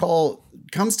Nicole,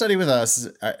 come study with us.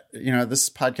 This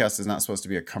podcast is not supposed to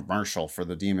be a commercial for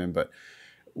the Demon, but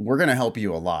we're going to help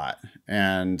you a lot.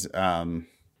 And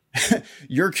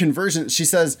your conversion, she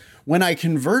says, when I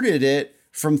converted it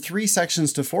from 3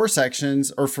 sections to 4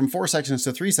 sections, or from 4 sections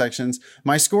to 3 sections,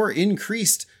 my score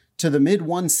increased to the mid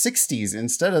 160s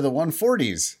instead of the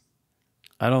 140s.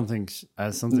 I don't think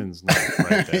something's not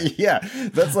right there. Yeah,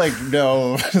 that's like,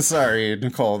 no, sorry,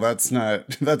 Nicole,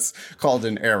 that's called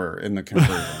an error in the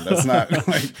conversion. That's not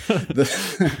like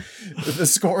the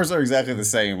scores are exactly the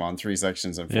same on 3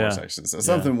 sections and 4 sections. So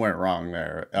something went wrong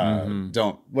there.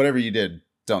 Whatever you did,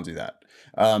 don't do that.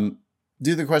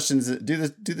 Do the questions, do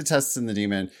the tests in the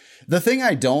Demon. The thing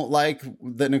I don't like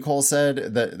that Nicole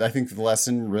said, that I think the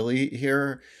lesson really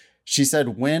here, she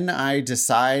said, when I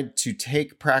decide to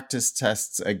take practice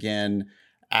tests again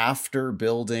after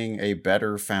building a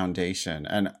better foundation.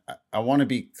 And I want to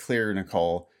be clear,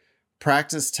 Nicole,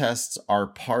 practice tests are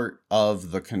part of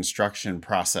the construction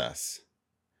process.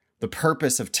 The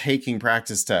purpose of taking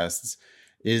practice tests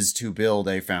is to build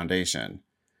a foundation.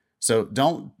 So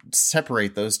don't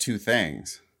separate those 2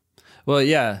 things. Well,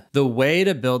 yeah, the way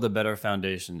to build a better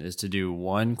foundation is to do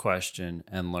one question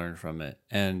and learn from it.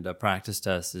 And a practice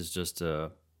test is just a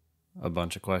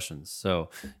bunch of questions. So,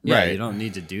 you don't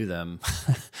need to do them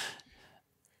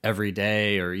every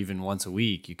day or even once a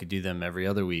week. You could do them every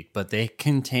other week, but they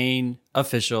contain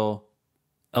official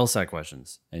LSAT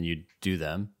questions and you do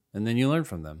them and then you learn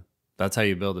from them. That's how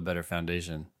you build a better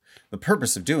foundation. The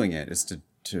purpose of doing it is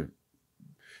to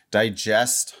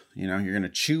digest, you're going to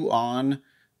chew on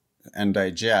and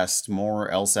digest more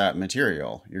LSAT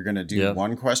material. You're going to do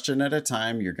one question at a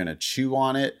time. You're going to chew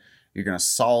on it. You're going to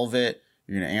solve it.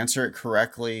 You're going to answer it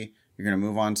correctly. You're going to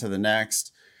move on to the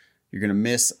next. You're going to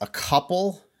miss a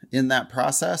couple in that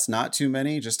process, not too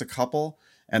many, just a couple.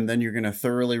 And then you're going to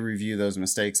thoroughly review those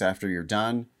mistakes after you're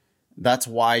done. That's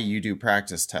why you do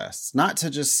practice tests, not to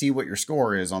just see what your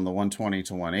score is on the 120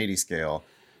 to 180 scale,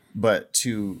 but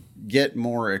to get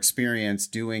more experience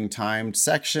doing timed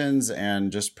sections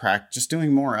and just practice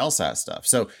doing more LSAT stuff.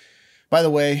 So by the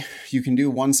way, you can do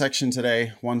one section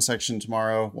today, one section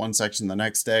tomorrow, one section the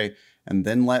next day, and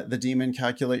then let the daemon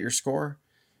calculate your score.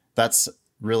 That's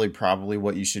really probably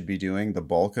what you should be doing, the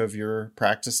bulk of your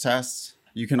practice tests.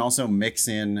 You can also mix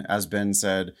in, as Ben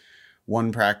said,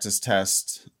 one practice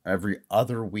test every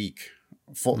other week,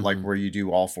 like where you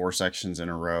do all 4 sections in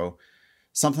a row.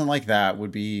 Something like that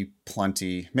would be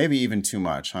plenty, maybe even too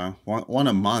much, huh? One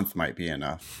a month might be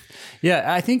enough.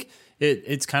 Yeah, I think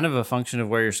it's kind of a function of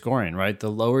where you're scoring, right?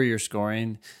 The lower you're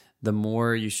scoring, the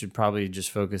more you should probably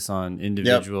just focus on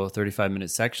individual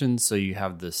 35-minute sections so you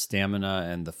have the stamina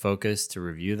and the focus to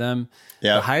review them.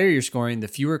 Yep. The higher you're scoring, the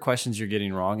fewer questions you're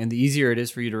getting wrong, and the easier it is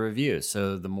for you to review.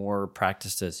 So the more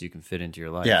practice tests you can fit into your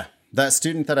life. Yeah. That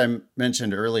student that I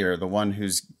mentioned earlier, the one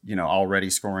who's, already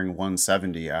scoring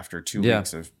 170 after 2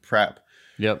 weeks of prep.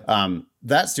 Yep.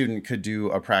 That student could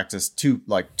do a practice 2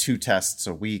 tests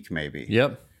a week, maybe.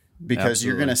 Yep. Because Absolutely.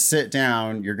 you're going to sit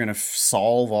down, you're going to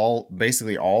solve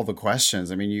basically all the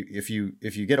questions. I mean, if you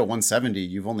get a 170,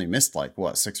 you've only missed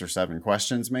 6 or 7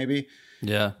 questions, maybe.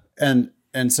 Yeah. And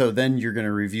so then you're going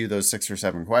to review those 6 or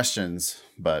 7 questions,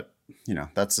 but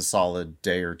that's a solid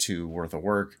day or 2 worth of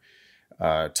work.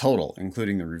 Total,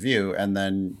 including the review. And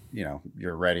then,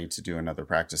 you're ready to do another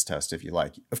practice test if you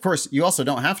like. Of course, you also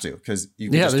don't have to, because you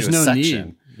can just do a section.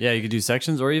 Need. Yeah, you could do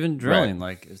sections or even drilling.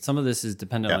 Right. Like some of this is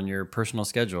dependent on your personal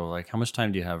schedule. Like how much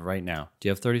time do you have right now? Do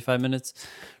you have 35 minutes?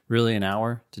 Really an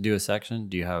hour to do a section?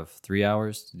 Do you have 3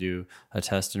 hours to do a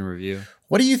test and review?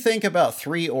 What do you think about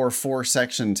 3 or 4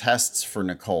 section tests for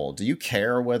Nicole? Do you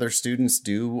care whether students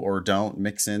do or don't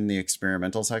mix in the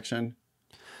experimental section?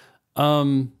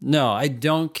 No, I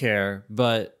don't care,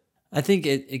 but I think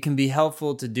it can be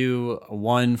helpful to do a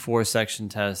 1 4-section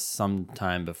test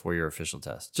sometime before your official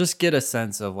test. Just get a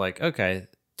sense of okay,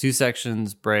 2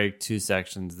 sections, break, 2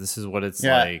 sections. This is what it's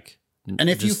like. And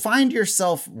if you find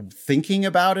yourself thinking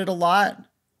about it a lot,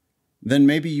 then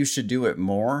maybe you should do it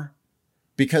more,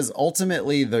 because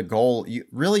ultimately the goal,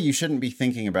 you shouldn't be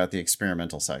thinking about the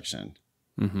experimental section.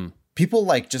 Mm-hmm. People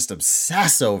just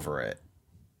obsess over it.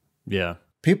 Yeah.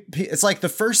 It's like the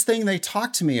first thing they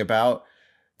talk to me about,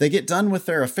 they get done with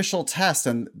their official test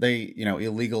and they,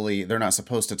 illegally, they're not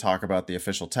supposed to talk about the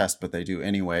official test, but they do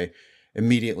anyway.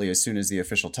 Immediately, as soon as the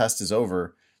official test is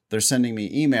over, they're sending me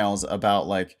emails about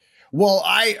well,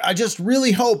 I just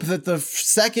really hope that the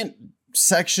second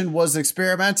section was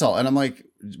experimental. And I'm like,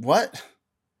 what?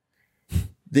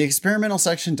 The experimental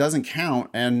section doesn't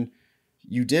count. And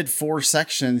you did 4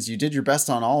 sections. You did your best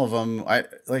on all of them.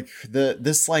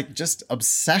 This just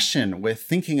obsession with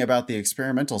thinking about the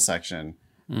experimental section.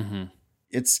 Mm-hmm.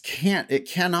 It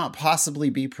cannot possibly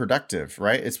be productive,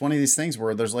 right? It's one of these things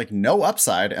where there's no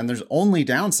upside and there's only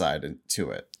downside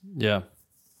to it. Yeah.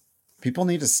 People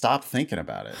need to stop thinking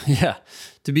about it. Yeah.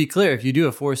 To be clear, if you do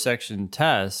a 4-section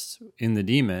test in the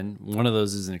daemon, one of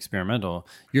those is an experimental,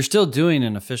 you're still doing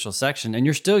an official section and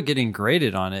you're still getting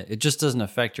graded on it. It just doesn't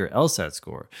affect your LSAT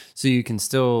score. So you can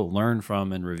still learn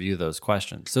from and review those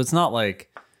questions. So it's not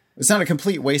it's not a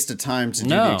complete waste of time to do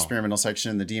the experimental section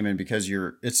in the daemon, because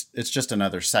it's just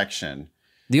another section.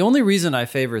 The only reason I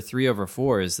favor 3 over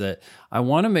 4 is that I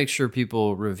want to make sure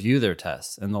people review their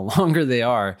tests. And the longer they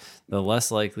are, the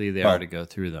less likely they are to go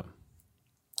through them.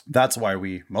 That's why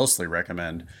we mostly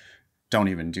recommend don't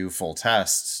even do full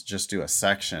tests. Just do a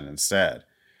section instead.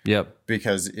 Yep.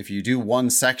 Because if you do one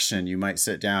section, you might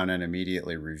sit down and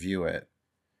immediately review it.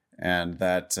 And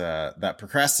that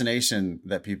procrastination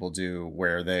that people do,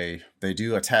 where they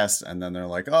do a test and then they're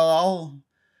like, oh, I'll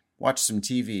watch some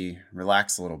TV,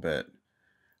 relax a little bit.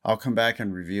 I'll come back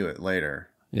and review it later.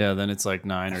 Yeah, then it's 9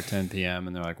 or 10 p.m.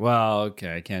 and they're like, well,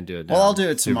 okay, I can't do it now. Well, I'll do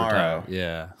it tomorrow.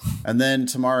 Yeah. And then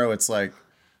tomorrow it's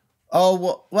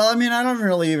oh, well, I mean, I don't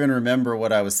really even remember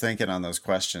what I was thinking on those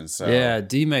questions. So yeah,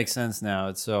 D makes sense now.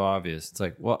 It's so obvious.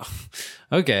 It's well,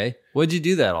 okay, what'd you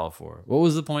do that all for? What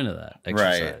was the point of that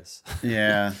exercise? Right.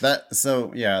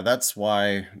 Yeah. That's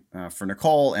why for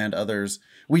Nicole and others,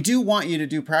 we do want you to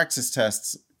do practice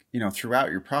tests, throughout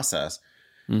your process.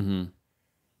 Mm-hmm.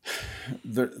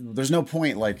 There's no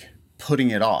point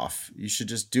putting it off. You should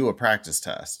just do a practice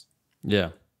test. Yeah.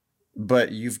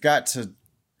 But you've got to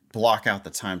block out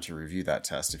the time to review that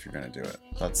test if you're going to do it.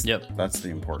 That's the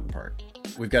important part.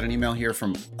 We've got an email here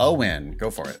from Owen.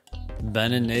 Go for it.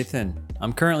 Ben and Nathan,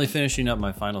 I'm currently finishing up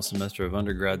my final semester of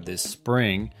undergrad this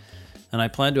spring, and I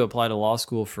plan to apply to law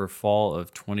school for fall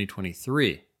of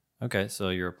 2023. Okay, so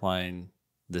you're applying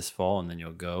this fall and then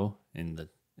you'll go in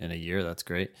a year. That's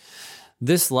great.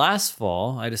 This last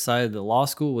fall, I decided that law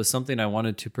school was something I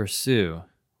wanted to pursue.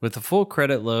 With a full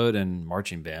credit load and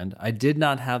marching band, I did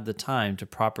not have the time to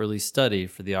properly study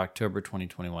for the October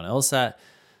 2021 LSAT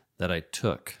that I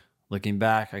took. Looking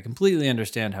back, I completely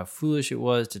understand how foolish it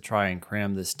was to try and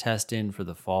cram this test in for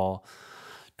the fall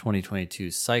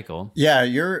 2022 cycle. Yeah,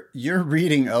 you're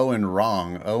reading Owen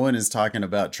wrong. Owen is talking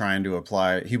about trying to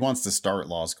apply. He wants to start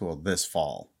law school this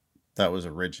fall. That was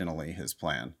originally his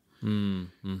plan.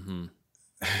 Mm-hmm.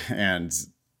 And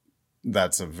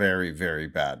that's a very, very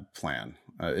bad plan.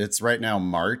 It's right now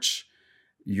March.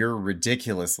 You're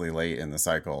ridiculously late in the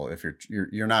cycle. If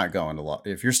you're not going to law,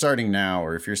 if you're starting now,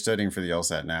 or if you're studying for the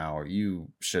LSAT now, you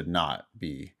should not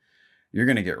be. You're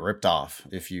going to get ripped off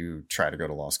if you try to go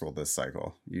to law school this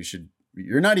cycle.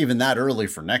 You're not even that early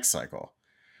for next cycle.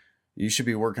 You should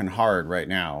be working hard right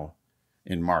now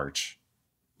in March.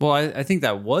 Well, I think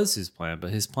that was his plan, but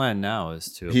his plan now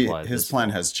is to apply. His plan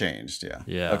has changed. Yeah.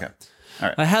 Yeah. Okay. All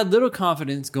right. I had little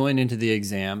confidence going into the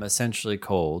exam, essentially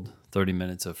cold. 30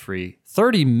 minutes of free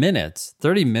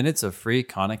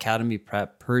Khan Academy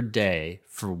prep per day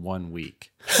for 1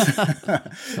 week. Okay.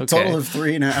 Total of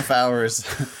 3.5 hours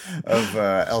of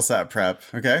LSAT prep.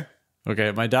 Okay.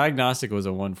 My diagnostic was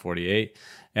a 148.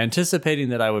 Anticipating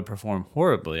that I would perform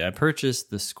horribly, I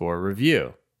purchased the score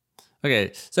review.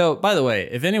 Okay, so by the way,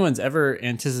 if anyone's ever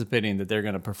anticipating that they're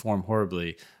going to perform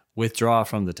horribly, withdraw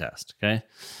from the test, okay?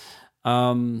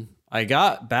 I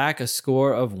got back a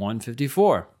score of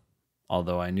 154.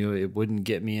 Although I knew it wouldn't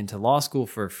get me into law school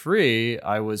for free,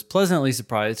 I was pleasantly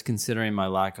surprised considering my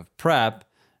lack of prep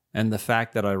and the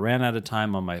fact that I ran out of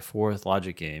time on my fourth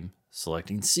logic game,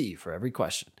 selecting C for every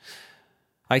question.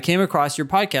 I came across your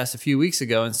podcast a few weeks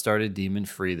ago and started Demon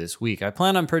Free this week. I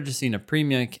plan on purchasing a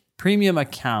premium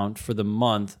account for the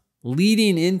month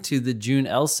leading into the June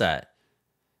LSAT.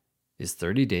 Is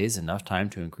 30 days enough time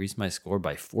to increase my score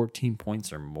by 14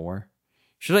 points or more?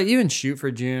 Should I even shoot for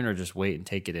June or just wait and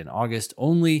take it in August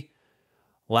only?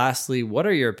 Lastly, what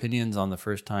are your opinions on the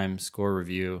first time score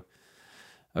review?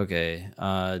 Okay,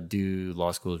 do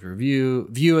law schools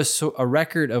view a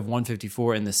record of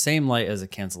 154 in the same light as a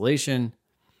cancellation?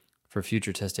 For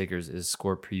future test takers, is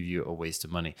score preview a waste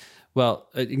of money? Well,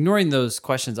 ignoring those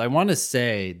questions, I want to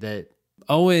say that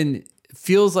Owen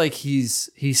feels like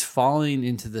he's falling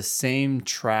into the same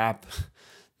trap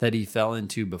that he fell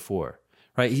into before.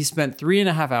 Right, he spent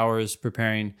 3.5 hours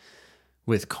preparing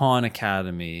with Khan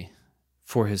Academy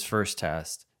for his first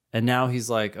test, and now he's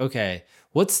like, okay,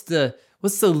 what's the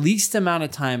least amount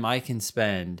of time I can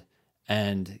spend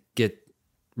and get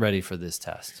ready for this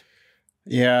test?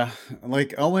 Yeah,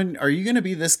 like Owen, are you going to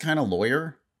be this kind of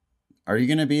lawyer? Are you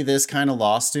going to be this kind of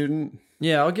law student?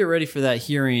 Yeah, I'll get ready for that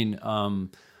hearing on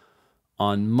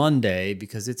Monday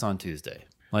because it's on Tuesday.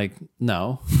 Like,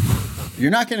 no.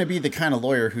 You're not going to be the kind of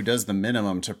lawyer who does the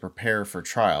minimum to prepare for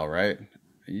trial, right?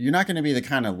 You're not going to be the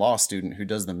kind of law student who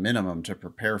does the minimum to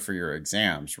prepare for your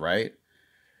exams, right?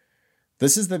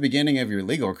 This is the beginning of your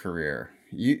legal career.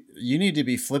 You need to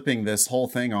be flipping this whole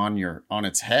thing on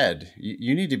its head.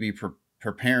 You need to be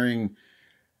preparing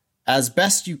as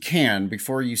best you can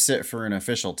before you sit for an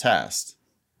official test.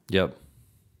 Yep.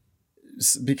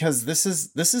 Because this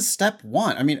is step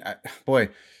one. I mean, boy,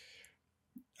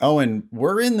 Owen,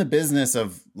 we're in the business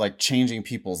of like changing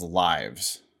people's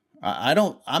lives.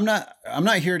 I'm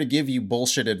not here to give you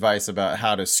bullshit advice about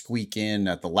how to squeak in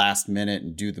at the last minute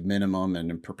and do the minimum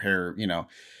and prepare,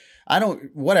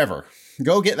 whatever.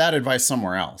 Go get that advice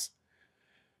somewhere else.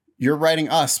 You're writing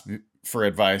us for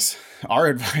advice. Our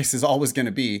advice is always going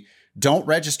to be, don't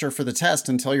register for the test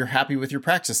until you're happy with your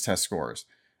practice test scores.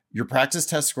 Your practice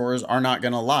test scores are not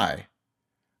going to lie.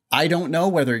 I don't know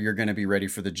whether you're going to be ready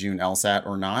for the June LSAT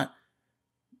or not.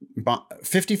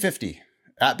 50-50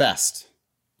 at best.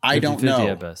 I don't know.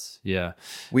 At best. Yeah.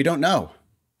 We don't know.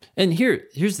 And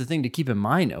here's the thing to keep in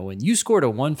mind, Owen. You scored a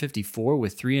 154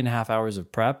 with 3.5 hours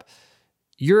of prep.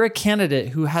 You're a candidate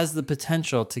who has the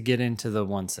potential to get into the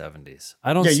 170s.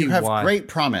 I don't see why. Yeah, you have great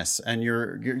promise, and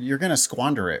you're going to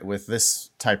squander it with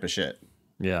this type of shit.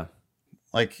 Yeah.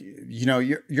 Like,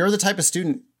 you're the type of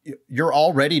student, you're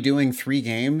already doing 3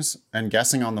 games and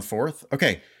guessing on the 4th.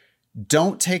 Okay,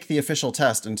 don't take the official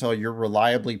test until you're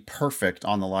reliably perfect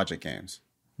on the logic games.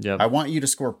 Yep. I want you to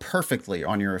score perfectly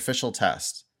on your official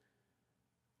test.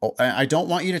 I don't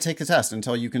want you to take the test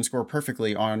until you can score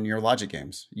perfectly on your logic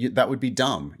games. That would be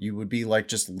dumb. You would be like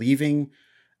just leaving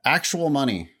actual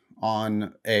money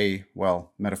on a,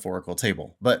 metaphorical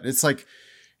table. But it's like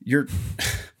you're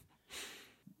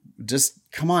just,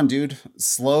 come on, dude,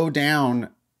 slow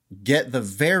down. Get the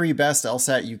very best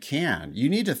LSAT you can. You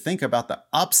need to think about the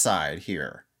upside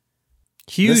here.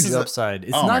 Huge upside.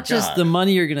 It's oh not just the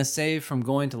money you're going to save from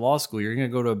going to law school. You're going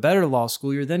to go to a better law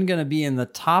school. You're then going to be in the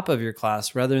top of your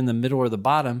class rather than the middle or the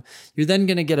bottom. You're then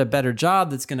going to get a better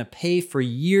job that's going to pay for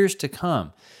years to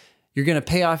come. You're going to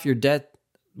pay off your debt,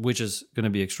 which is going to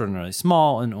be extraordinarily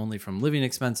small and only from living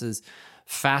expenses,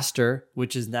 faster,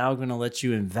 which is now going to let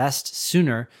you invest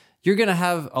sooner. You're going to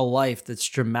have a life that's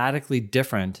dramatically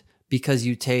different because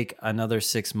you take another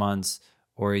 6 months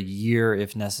or a year,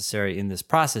 if necessary, in this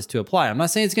process to apply. I'm not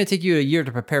saying it's going to take you a year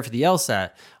to prepare for the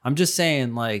LSAT. I'm just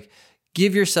saying, like,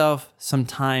 give yourself some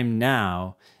time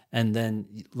now and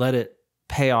then let it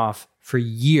pay off for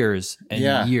years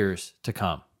and years to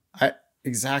come.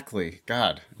 Exactly.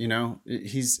 God, you know,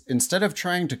 he's, instead of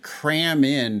trying to cram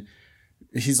in,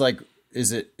 he's like,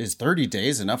 is 30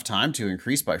 days enough time to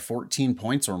increase by 14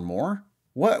 points or more?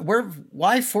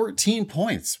 Why 14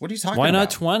 points? What are you talking about? Why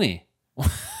not 20?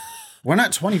 Why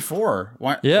not 24?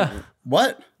 Why? Yeah.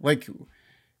 What? Like,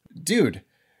 dude,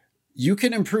 you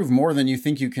can improve more than you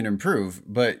think you can improve,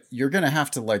 but you're going to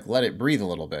have to like let it breathe a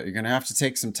little bit. You're going to have to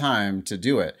take some time to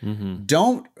do it. Mm-hmm.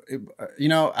 Don't, you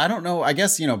know, I don't know. I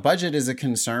guess, you know, budget is a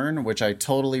concern, which I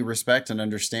totally respect and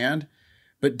understand,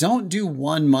 but don't do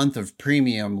 1 month of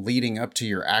premium leading up to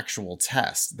your actual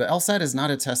test. The LSAT is not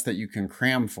a test that you can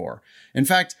cram for. In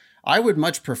fact, I would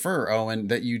much prefer, Owen,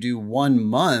 that you do 1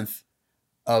 month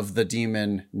of the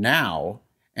Demon now.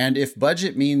 And if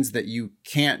budget means that you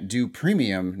can't do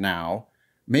premium now,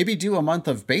 maybe do a month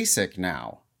of basic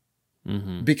now.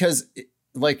 Mm-hmm. Because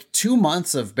like 2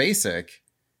 months of basic,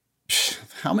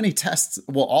 how many tests?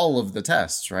 Well, all of the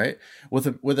tests, right? With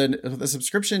a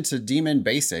subscription to Demon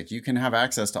Basic, you can have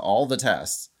access to all the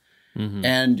tests. Mm-hmm.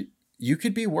 And you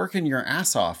could be working your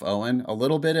ass off, Owen, a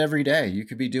little bit every day. You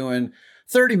could be doing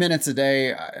 30 minutes a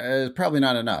day is probably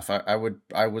not enough. I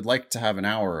would like to have an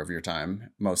hour of your time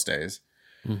most days.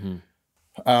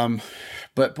 Mm-hmm.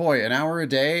 But boy, an hour a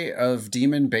day of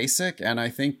Demon Basic. And I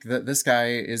think that this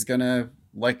guy is going to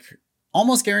like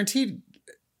almost guaranteed.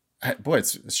 Boy,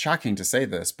 it's shocking to say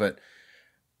this, but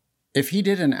if he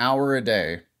did an hour a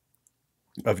day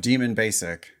of Demon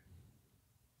Basic,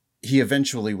 he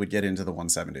eventually would get into the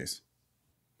 170s.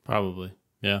 Probably.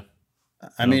 Yeah.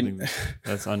 I mean,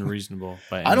 that's unreasonable.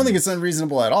 I don't think it's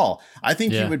unreasonable at all. I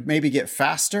think you would maybe get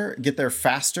there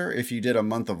faster if you did a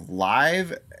month of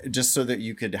live, just so that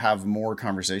you could have more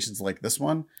conversations like this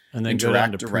one and then interact go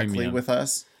down to directly premium with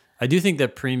us. I do think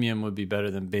that premium would be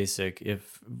better than basic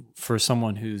if for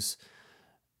someone who's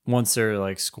once they're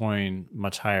like scoring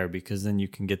much higher, because then you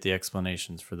can get the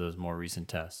explanations for those more recent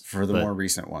tests. For the more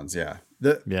recent ones, yeah.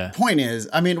 The point is,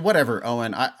 I mean, whatever,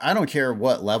 Owen, I don't care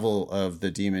what level of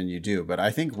the Demon you do, but I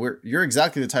think you're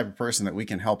exactly the type of person that we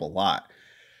can help a lot.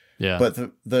 Yeah. But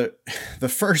the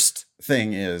first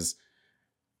thing is,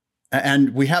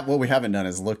 and what we haven't done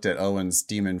is looked at Owen's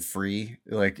Demon Free,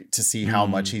 like to see how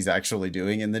much he's actually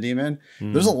doing in the Demon.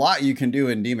 There's a lot you can do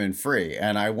in Demon Free.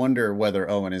 And I wonder whether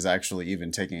Owen is actually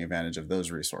even taking advantage of those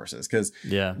resources. Because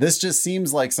this just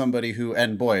seems like somebody who,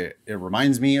 and boy, it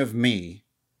reminds me of me,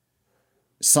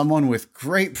 someone with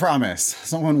great promise,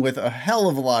 someone with a hell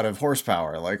of a lot of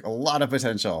horsepower, like a lot of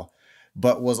potential,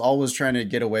 but was always trying to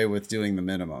get away with doing the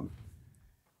minimum.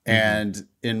 And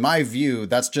in my view,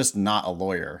 that's just not a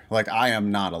lawyer. Like, I am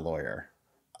not a lawyer.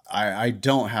 I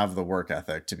don't have the work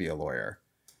ethic to be a lawyer.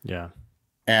 Yeah.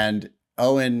 And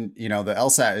Owen, you know, the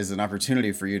LSAT is an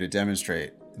opportunity for you to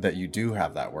demonstrate that you do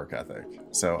have that work ethic.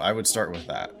 So I would start with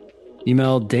that.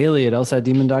 Email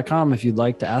daily@lsatdemon.com if you'd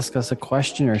like to ask us a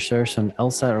question or share some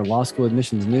LSAT or law school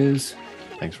admissions news.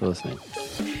 Thanks for listening.